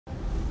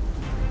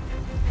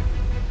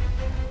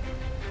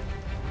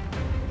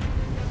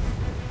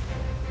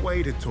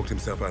Wade had talked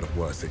himself out of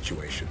worse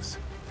situations.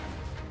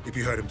 If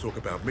you heard him talk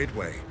about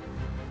Midway,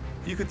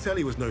 you could tell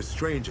he was no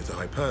stranger to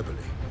hyperbole.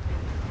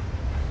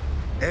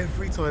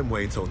 Every time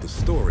Wade told the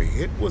story,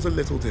 it was a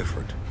little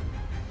different.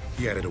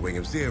 He added a wing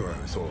of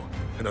zeros or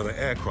another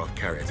aircraft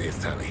carrier to his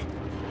tally.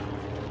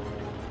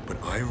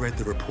 But I read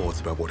the reports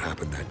about what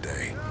happened that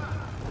day.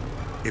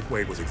 If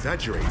Wade was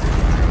exaggerating,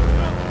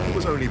 it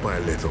was only by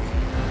a little.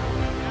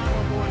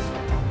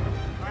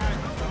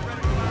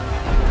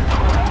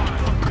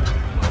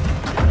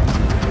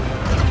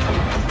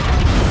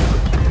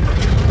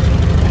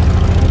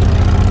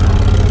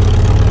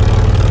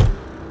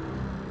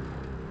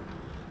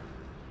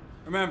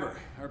 Remember,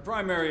 our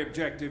primary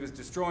objective is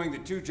destroying the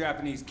 2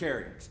 Japanese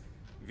carriers.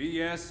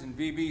 VS and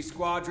VB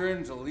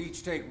squadrons will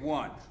each take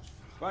 1.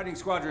 Fighting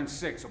Squadron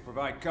 6 will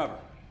provide cover.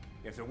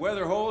 If the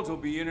weather holds, we'll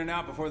be in and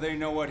out before they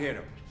know what hit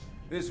them.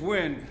 This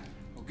wind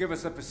will give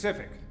us the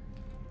Pacific.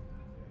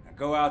 Now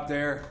go out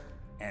there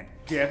and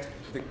get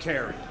the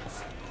carriers.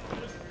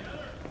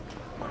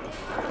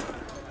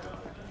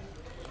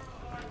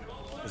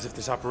 As if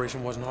this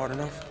operation wasn't hard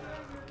enough.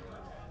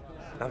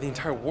 Now the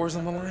entire war's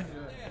on the line?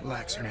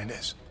 Relax,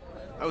 Hernandez.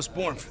 I was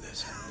born for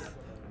this.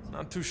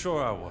 Not too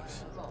sure I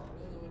was.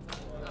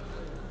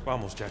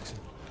 Vamos, Jackson.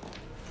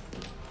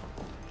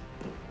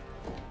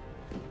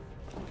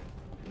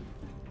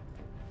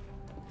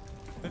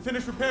 They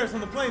finished repairs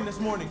on the plane this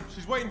morning.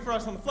 She's waiting for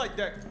us on the flight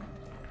deck.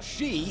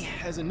 She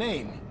has a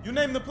name. You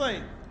named the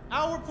plane.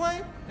 Our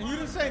plane? And you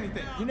didn't say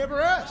anything. You never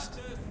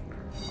asked.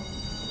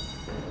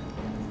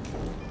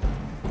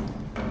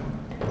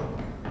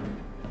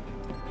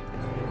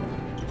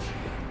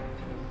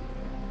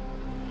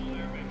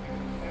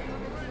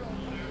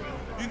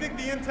 You think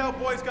the intel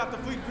boys got the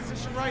fleet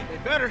position right? They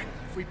better.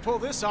 If we pull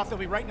this off, they'll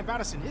be writing about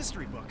us in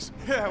history books.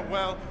 Yeah,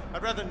 well,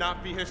 I'd rather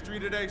not be history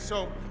today,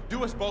 so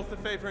do us both a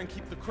favor and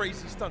keep the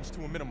crazy stunts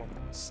to a minimum.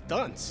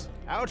 Stunts?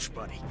 Ouch,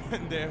 buddy.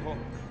 Pendejo.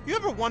 You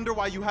ever wonder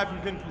why you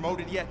haven't been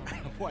promoted yet?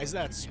 Why is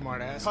that,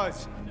 smartass?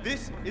 Cuz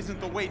this isn't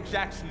the Wade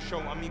Jackson show,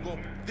 amigo.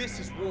 This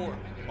is war.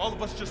 All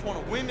of us just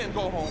want to win and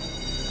go home.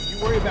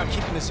 You worry about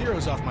keeping the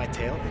zeros off my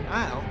tail, and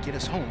I'll get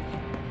us home.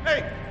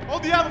 Hey,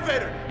 hold the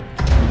elevator!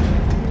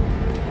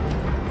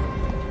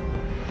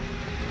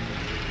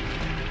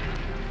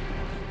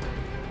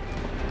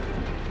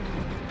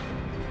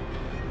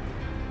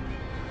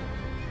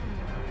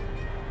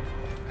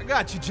 I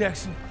got you,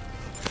 Jackson.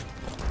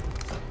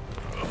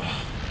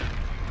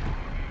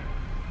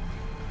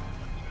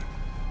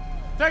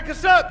 Take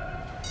us up!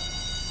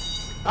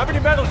 How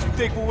many medals you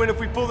think we'll win if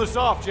we pull this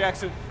off,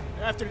 Jackson?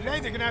 After today,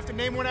 they're gonna have to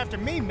name one after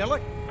me,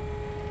 Miller.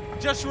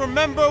 Just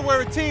remember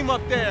we're a team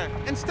up there.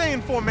 And stay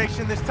in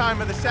formation this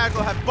time or the SAG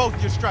will have both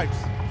your stripes.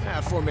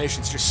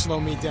 Formations just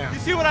slow me down. You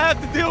see what I have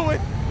to deal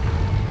with?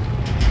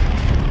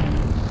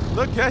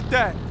 Look at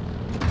that.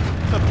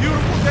 It's a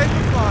beautiful day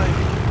for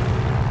flying.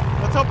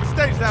 Let's hope it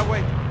stays that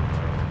way.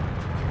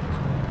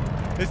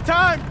 It's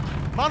time!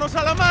 Manos a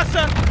la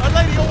masa! Our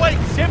lady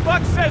awaits!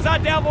 $10 says I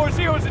down more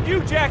zeros than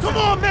you, Jackson!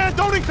 Come on, man!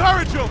 Don't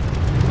encourage him!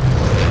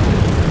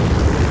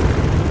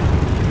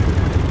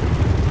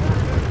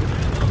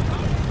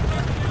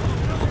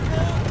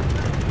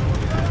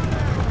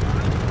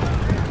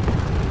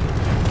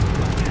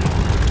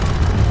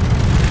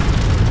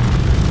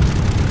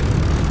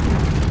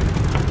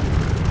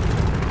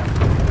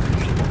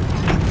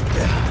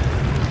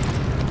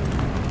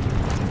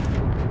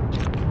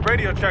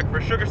 Radio check for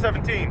Sugar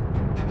 17.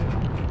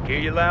 Hear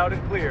you loud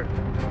and clear.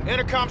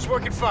 Intercom's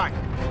working fine.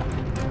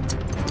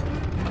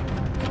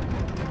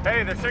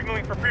 Hey, they're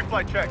signaling for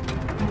pre-flight check.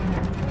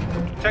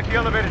 Check the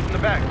elevators in the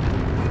back.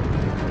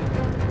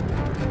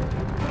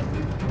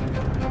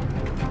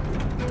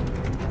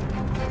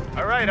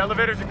 All right,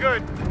 elevators are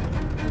good.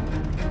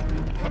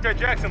 Okay,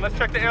 Jackson, let's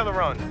check the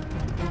ailerons.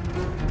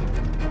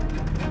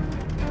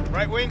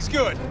 Right wing's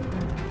good.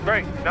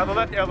 Great, now the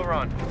left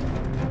aileron.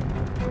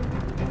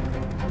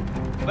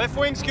 Left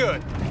wing's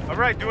good. All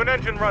right, do an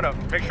engine run-up.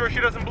 Make sure she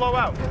doesn't blow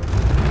out.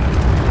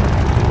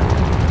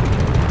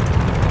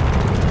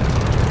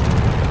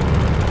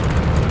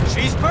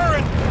 She's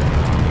purring.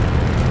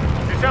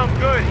 She sounds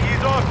good.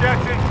 Ease off,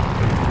 Jackson.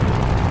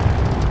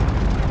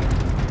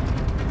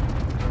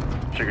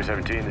 Sugar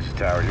 17, this is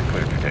Tower. You're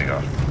cleared for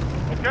takeoff.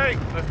 Okay,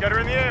 let's get her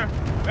in the air.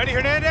 Ready,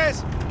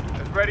 Hernandez?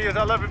 As ready as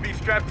I'll ever be,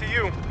 strapped to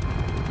you.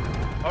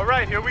 All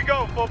right, here we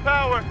go. Full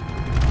power.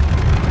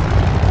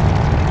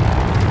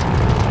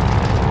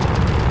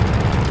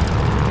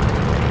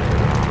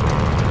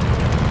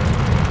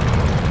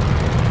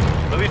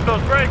 Release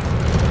those brakes.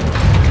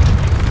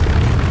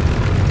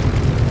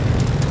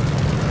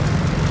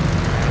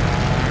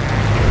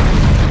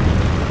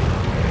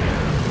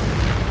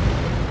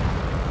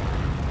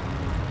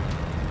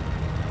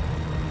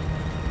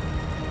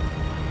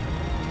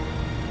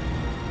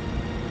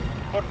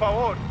 Por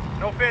favor,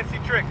 no fancy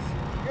tricks.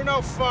 You're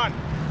no fun.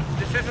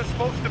 This isn't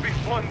supposed to be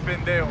fun,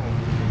 pendejo.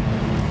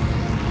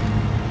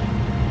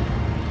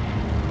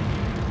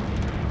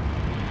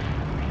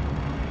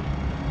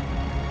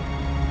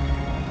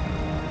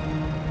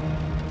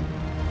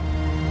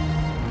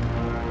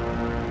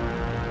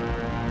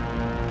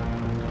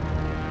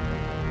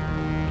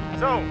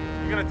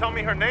 gonna tell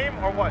me her name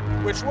or what?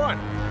 Which one?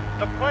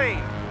 The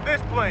plane. This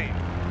plane.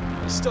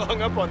 You still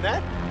hung up on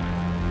that?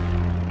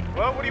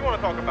 Well, what do you want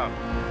to talk about?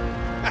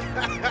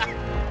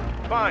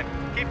 Fine.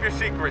 Keep your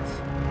secrets.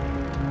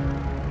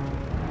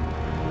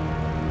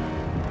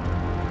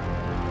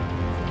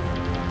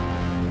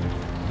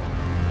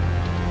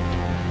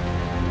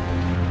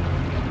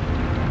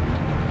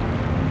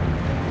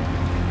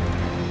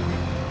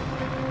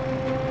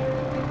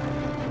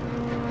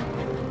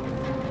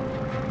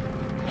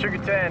 Sugar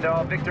 10 to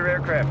all Victor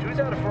aircraft. Who's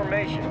out of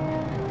formation?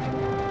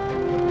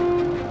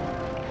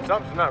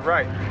 Something's not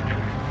right.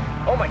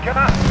 Oh my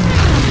god!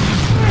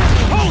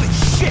 Holy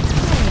shit!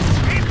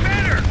 He's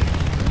better!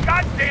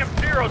 Goddamn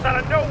Zeros out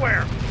of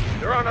nowhere!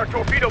 They're on our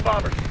torpedo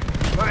bombers.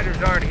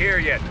 Fighters aren't here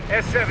yet.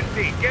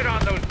 S-17, get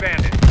on those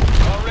bandits.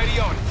 Already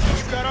on it.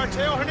 You got our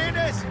tail,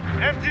 Hernandez?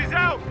 MG's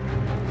out!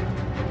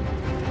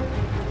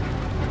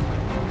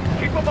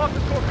 Keep them off the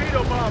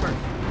torpedo bombers.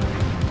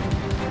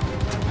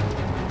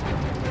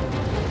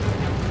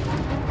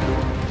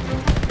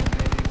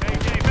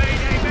 Mayday,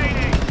 mayday,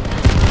 mayday!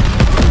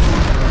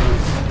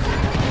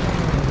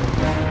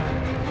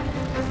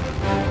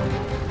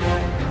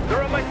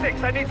 They're on my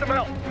 6. I need some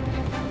help.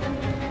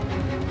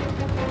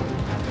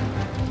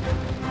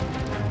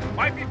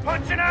 Might be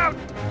punching out!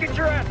 Get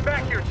your ass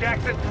back here,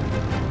 Jackson!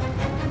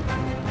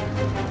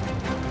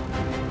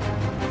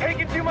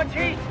 Taking too much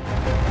heat!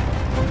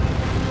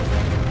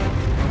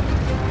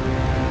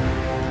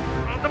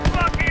 On the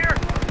block here!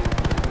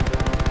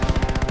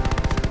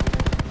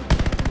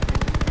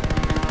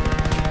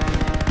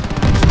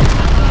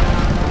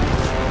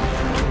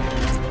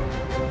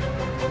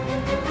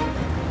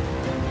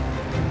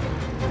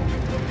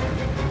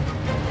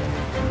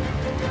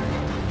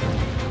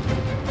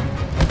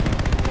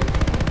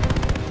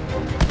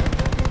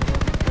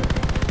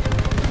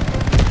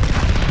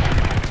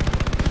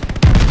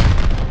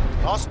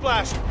 I'll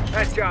splash.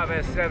 Nice job,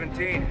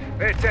 S-17.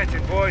 Pay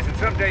attention, boys, and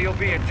someday you'll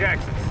be in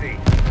Jackson's seat.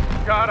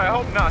 God, I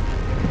hope not.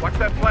 Watch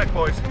that flag,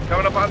 boys.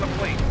 Coming up on the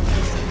fleet.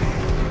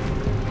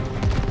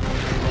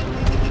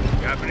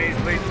 Japanese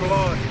fleet's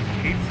below us.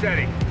 Keep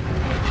steady.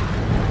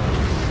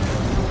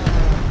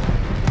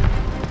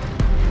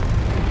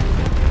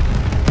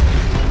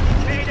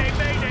 Mayday,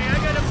 mayday! I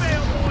gotta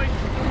bail, boys!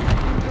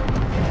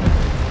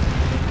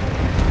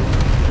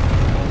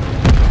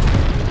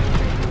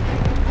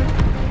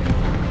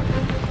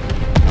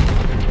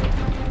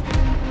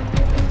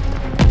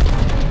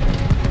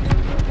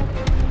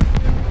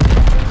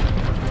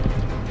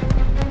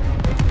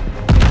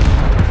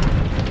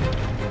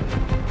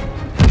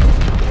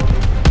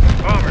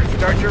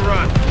 Start your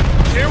run.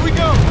 Here we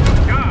go.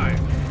 Guys!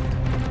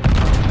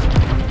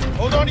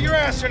 Hold on to your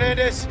ass,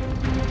 Hernandez.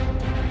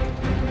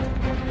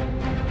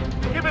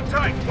 Give it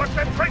tight. Watch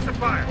that tracer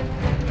fire.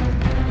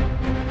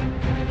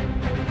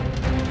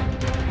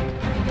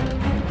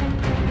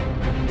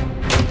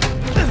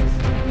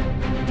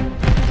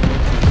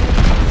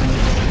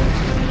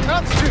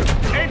 Counts 2.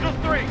 Angel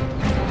 3.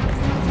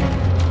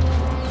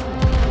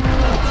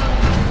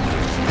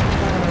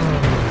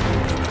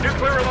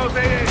 Nuclear reload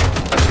AA.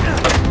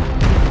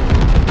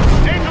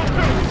 Angel 2.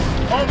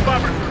 All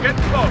bombers, we're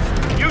getting close.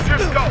 Use your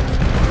scopes.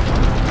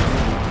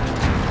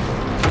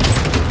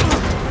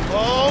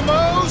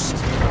 Almost.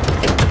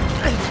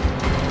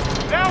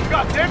 Now,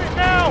 goddammit,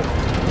 now!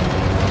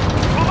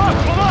 Pull up,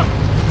 pull up!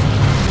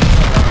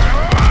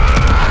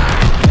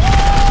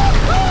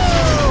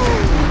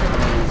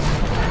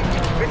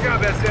 Good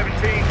job,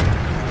 S-17.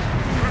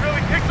 We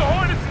really kicked the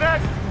hornet's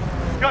nest.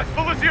 This guy's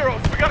full of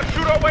Zeros. We gotta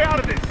shoot our way out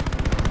of this.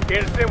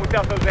 Can't stand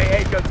without those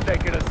AA guns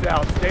taking us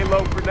out. Stay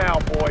low for now,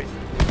 boys.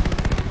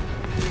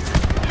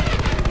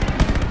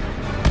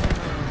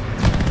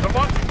 They're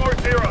launching more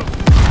Zeros.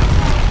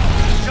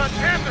 God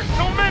damn, there's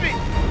so many!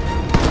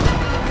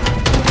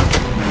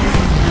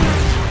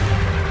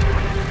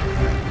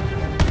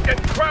 It's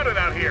getting crowded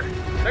out here.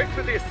 Thanks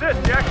for the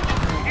assist, Jack.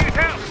 Need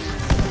help.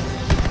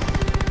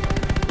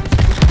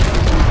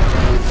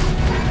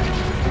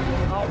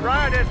 All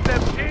right,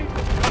 SMG.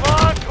 Come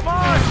on, come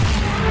on!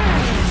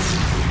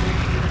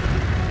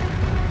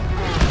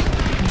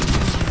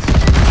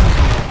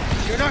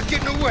 You're not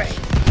getting away.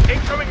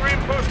 Incoming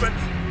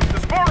reinforcements.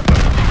 There's more of them.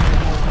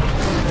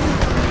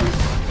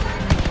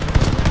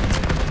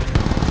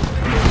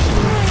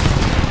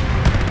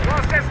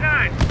 Lost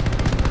S9.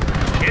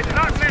 It's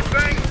not this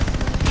thing.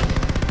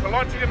 We're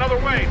launching another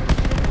wave.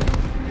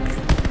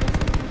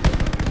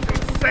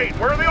 It's insane.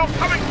 Where are they all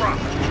coming from?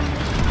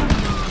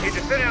 Need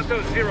to thin out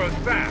those Zeros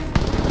fast.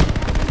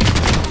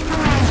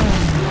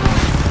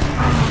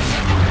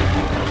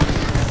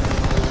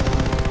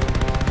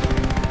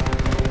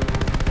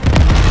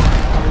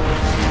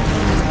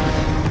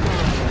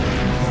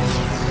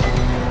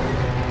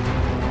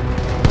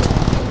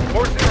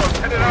 More Zeros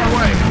headed our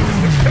way.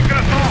 It's picking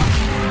us off.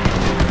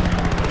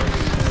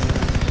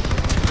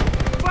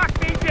 Fuck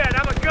me dead.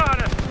 I'm a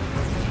goner.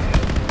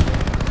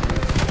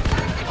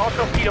 All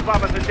torpedo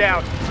bombers are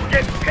down. We're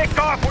getting picked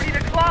off. We need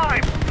to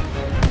climb.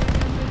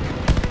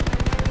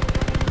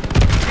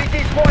 CT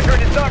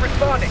Squadron is not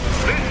responding.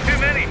 Losing too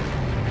many.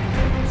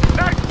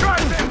 Nice try,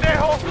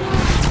 pendejo!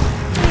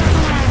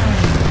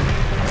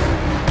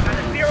 Got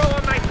a 0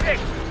 on my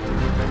 6.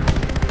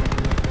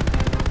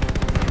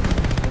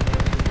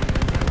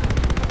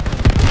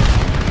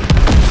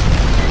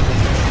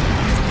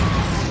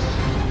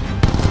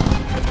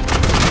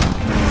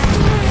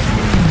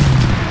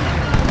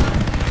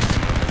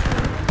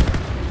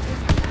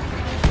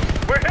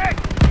 We're hit!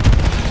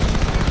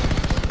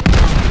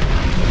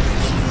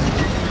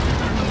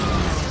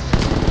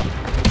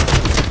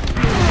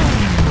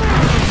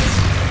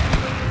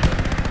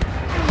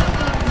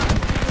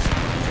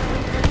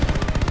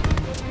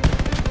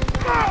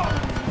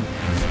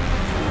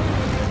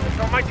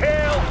 On my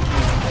tail!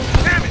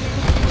 Damn it!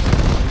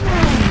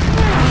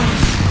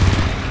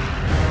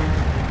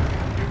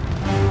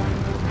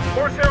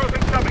 Force arrows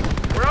incoming.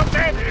 We're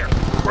outmanned here.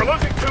 We're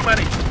losing too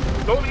many.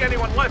 There's only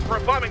anyone left for a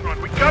bombing run.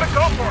 We gotta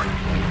go for it.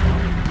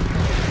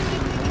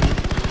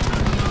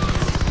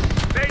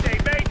 Mayday,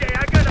 mayday,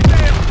 I gotta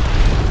fail.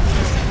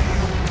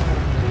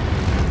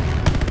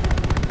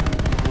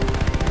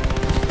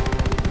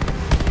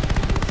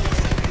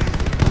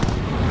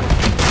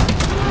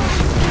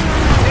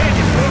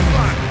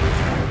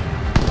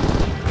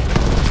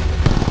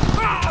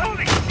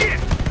 Holy shit!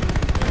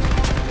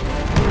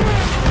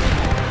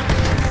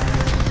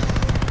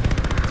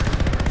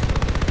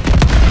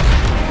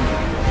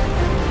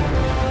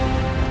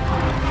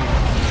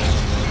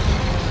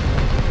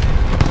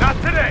 Not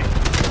today!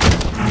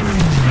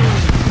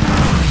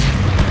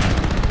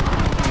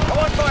 I'm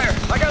on fire!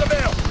 I got a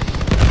bail!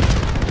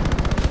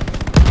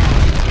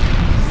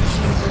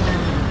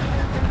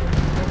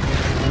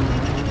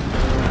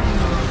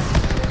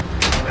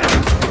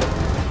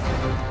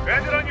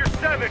 Bandit on your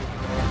 7!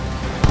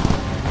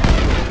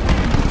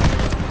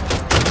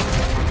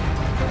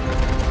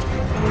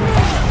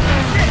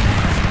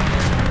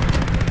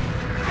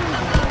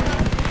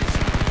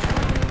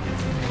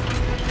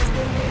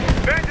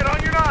 Bandit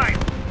on your 9!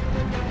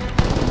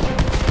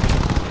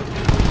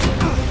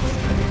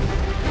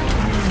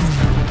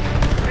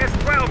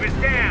 S-12 is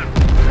down!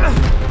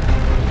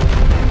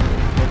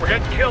 We're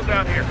getting killed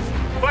down here.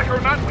 Like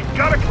or not, we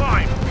gotta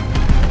climb!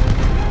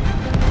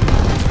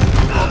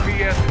 All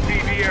PS and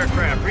DV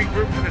aircraft,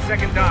 regroup for the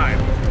second dive.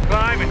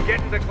 Climb and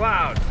get in the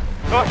clouds.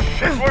 Oh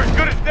shit, we're as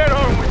good as dead,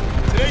 aren't we?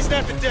 Today's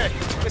not the day.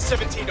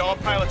 S-17 to all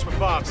pilots with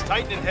bombs.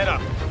 Tighten and head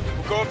up.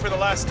 We're going for the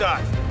last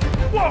dive.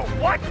 Whoa,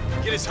 what?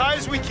 Get as high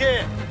as we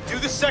can. Do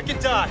the second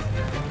dive.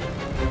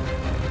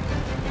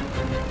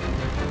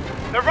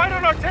 They're right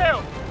on our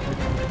tail!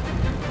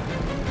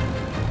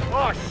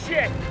 Oh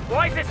shit!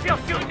 Why is it still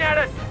shooting at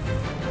us?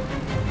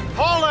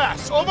 Haul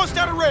ass. Almost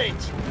out of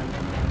range.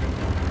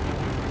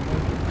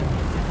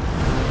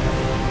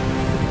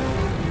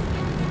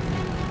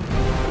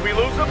 Did we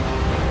lose them?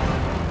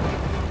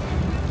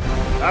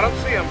 I don't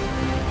see them.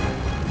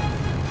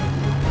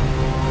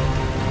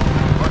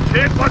 Watch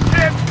it, watch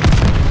it!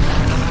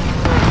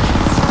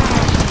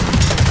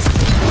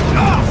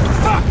 Oh,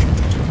 fuck!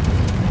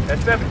 At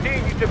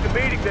 17, you took the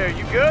beating there.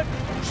 You good?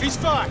 She's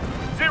fine.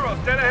 0,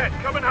 dead ahead,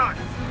 coming hot.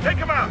 Take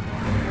him out.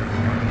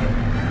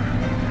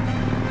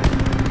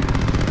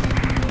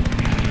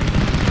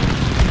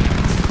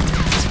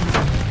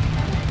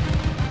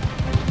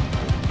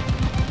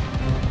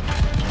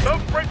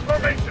 Don't break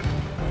formation.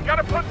 You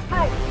gotta punch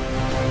through.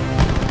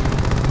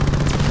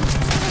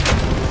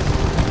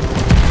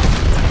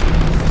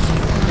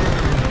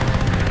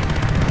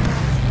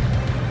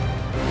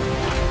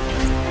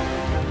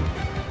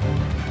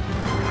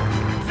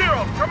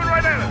 Zero, coming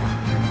right at us.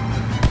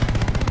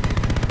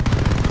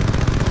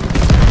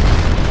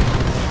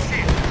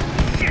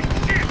 Shit.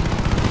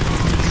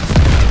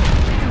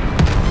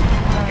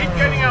 Keep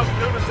getting out,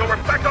 students, so we're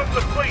back over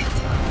the fleet.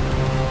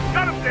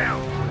 Got him down.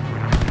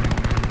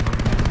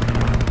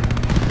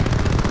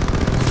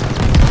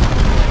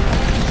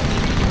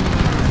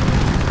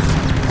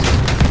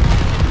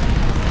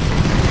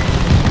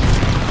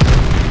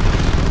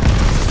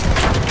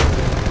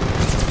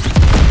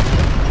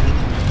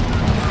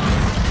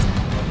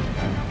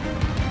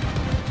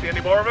 See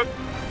any more of him?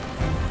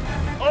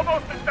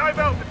 Almost at dive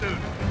altitude.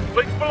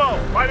 Fleet's below.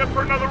 Right up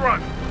for another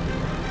run.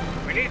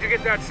 We need to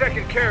get that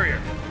second carrier.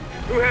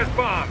 Who has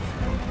bombs?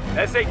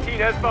 S-18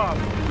 has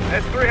bombs.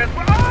 S-3 has...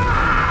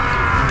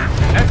 Ah!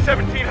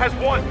 S-17 has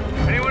 1.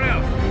 Anyone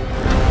else?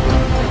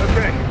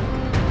 Okay.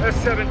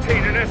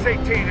 S-17 and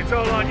S-18, it's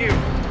all on you.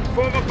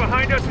 Form up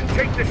behind us and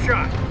take the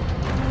shot.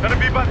 Gonna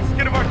be by the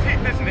skin of our teeth,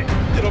 isn't it?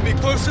 It'll be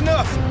close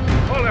enough.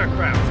 All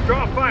aircraft,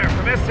 draw fire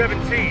from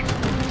S-17.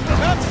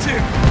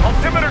 Altitude.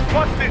 Altimeter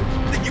busted.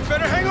 Then you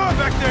better hang on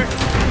back there.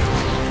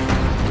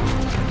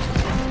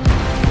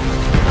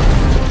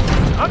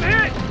 I'm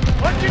hit!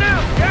 Punch it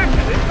out!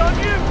 Jackson, it's on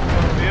you!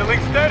 Feeling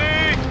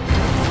steady!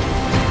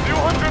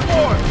 200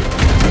 more!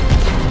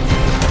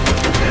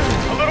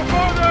 A little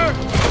farther!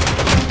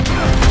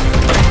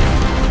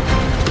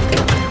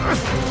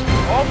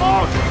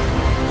 Almost!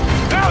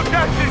 Now,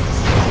 Jackson!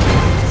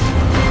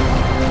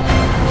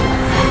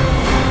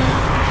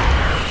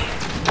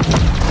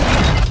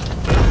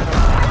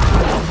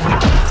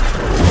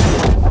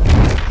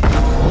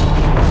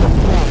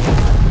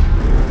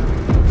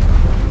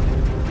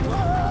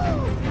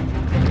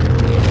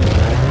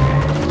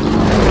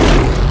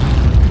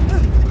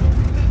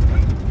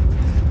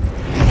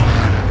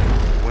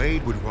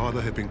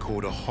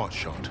 called a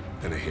hotshot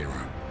than a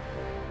hero.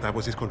 That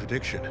was his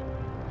contradiction.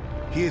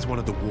 He is one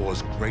of the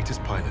war's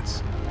greatest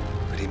pilots,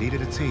 but he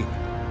needed a team.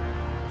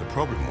 The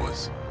problem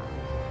was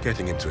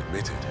getting him to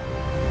admit it.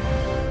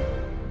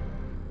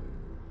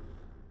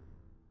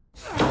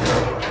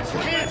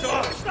 Hands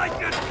off!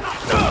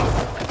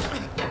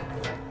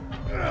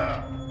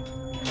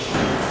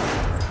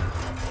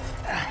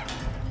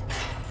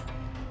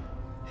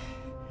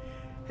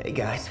 Hey,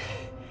 guys.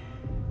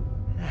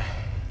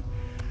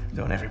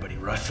 Don't everybody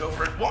rush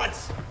over at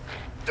once.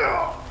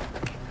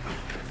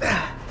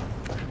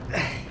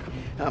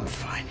 I'm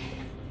fine.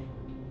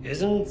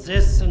 Isn't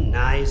this a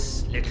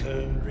nice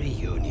little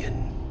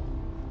reunion?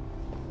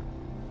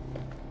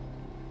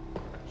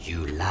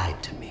 You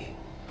lied to me.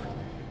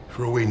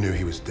 For all we knew,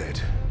 he was dead.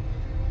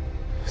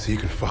 So you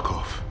can fuck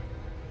off.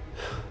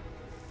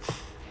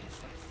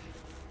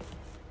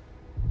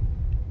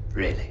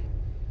 Really?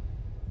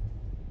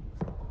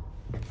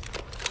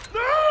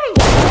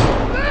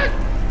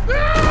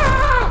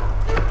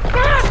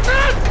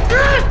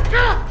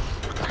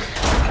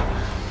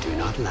 Do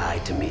not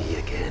lie to me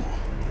again.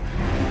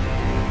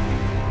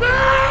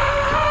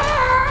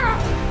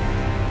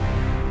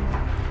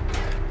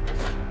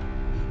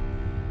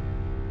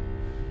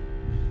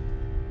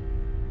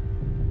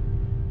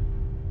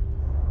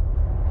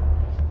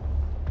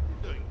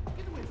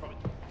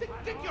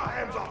 Take your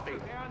hands off me!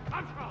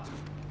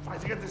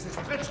 Weisiger, this is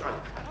treachery.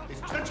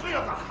 It's treachery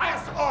of the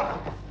highest order.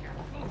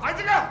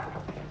 Weisiger!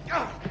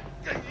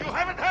 You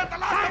haven't heard the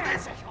last of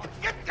this!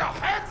 Get your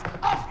hands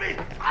off me!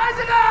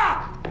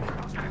 Weisiger!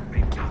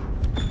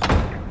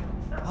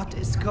 What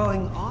is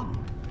going on?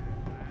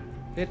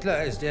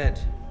 Hitler is dead.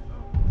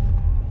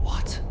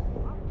 What?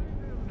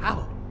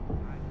 How?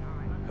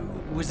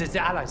 Was it the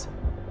Allies?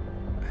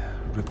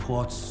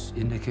 Reports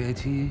indicate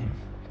he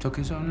took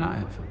his own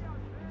life.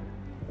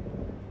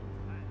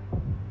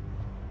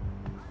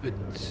 But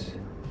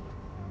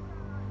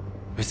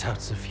without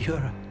the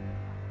Führer,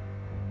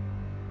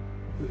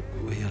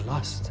 we are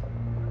lost.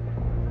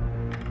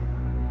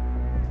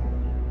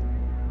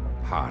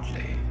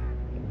 Hardly.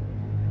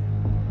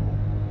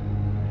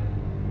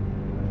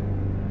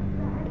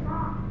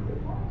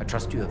 I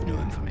trust you have new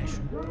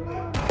information.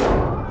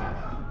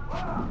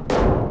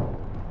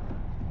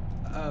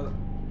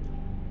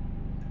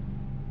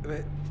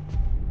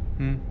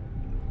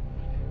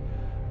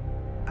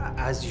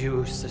 As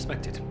you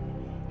suspected,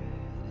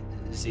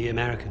 the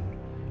American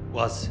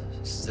was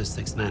the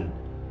sixth man.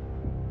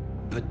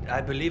 But I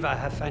believe I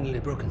have finally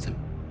broken them.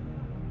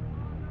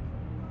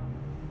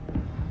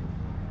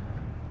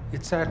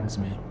 It saddens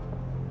me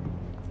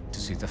to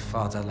see the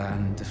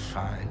fatherland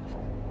defiled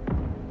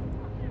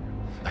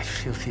by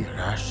filthy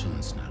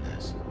Russians, no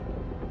less.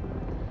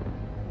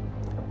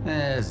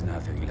 There's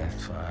nothing left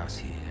for us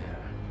here.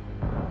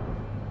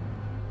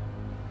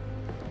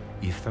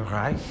 If the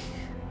Reich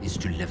is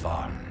to live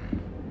on,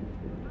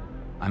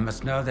 I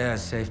must know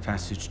there's safe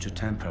passage to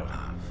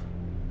Tempelhof.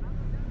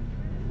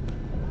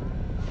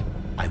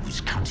 I was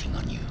counting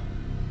on you,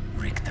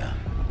 Richter.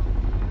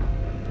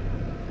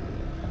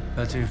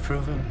 But you've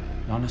proven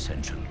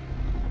non-essential.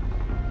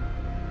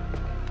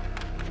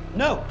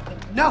 No,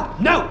 no,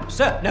 no,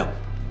 sir, no.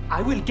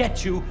 I will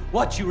get you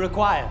what you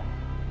require.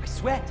 I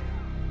swear.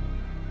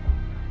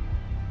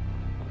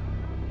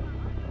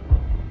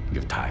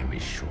 Your time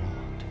is short.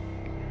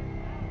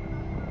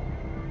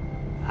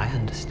 I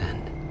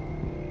understand.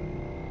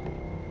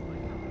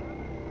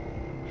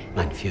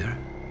 Mein Führer.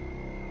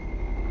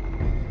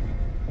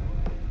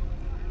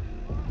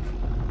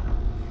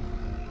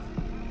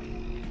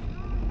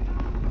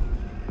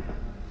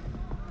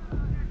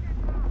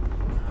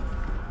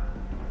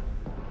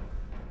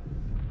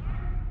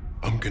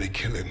 I'm gonna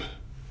kill him.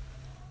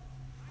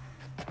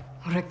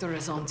 Richter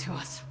is on to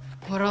us.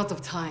 We're out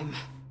of time.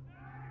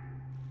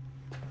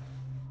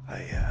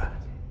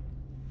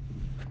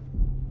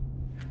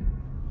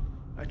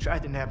 I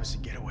tried to nab us a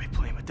getaway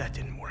plane, but that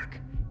didn't work.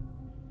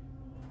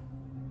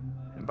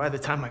 And by the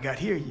time I got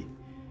here,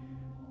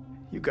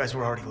 you guys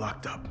were already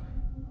locked up.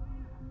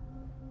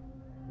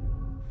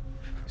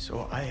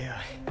 So I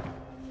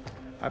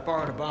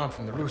borrowed a bomb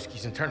from the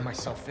Ruskies and turned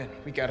myself in.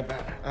 We got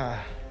about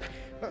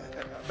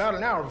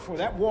an hour before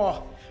that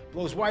wall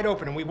blows wide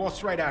open and we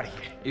waltz right out of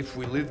here. If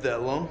we live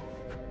that long?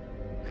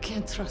 I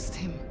can't trust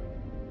him.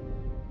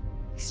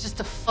 He's just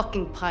a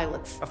fucking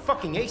pilot. A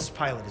fucking ace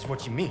pilot is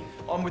what you mean.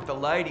 I'm with the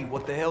lady.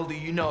 What the hell do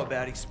you know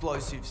about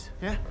explosives?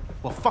 Yeah?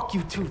 Well, fuck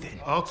you too, then.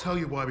 I'll tell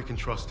you why we can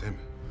trust him.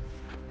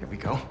 Here we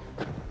go.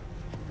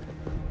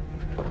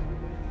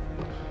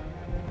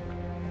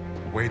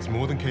 Wade's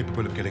more than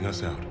capable of getting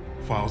us out,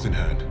 files in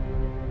hand.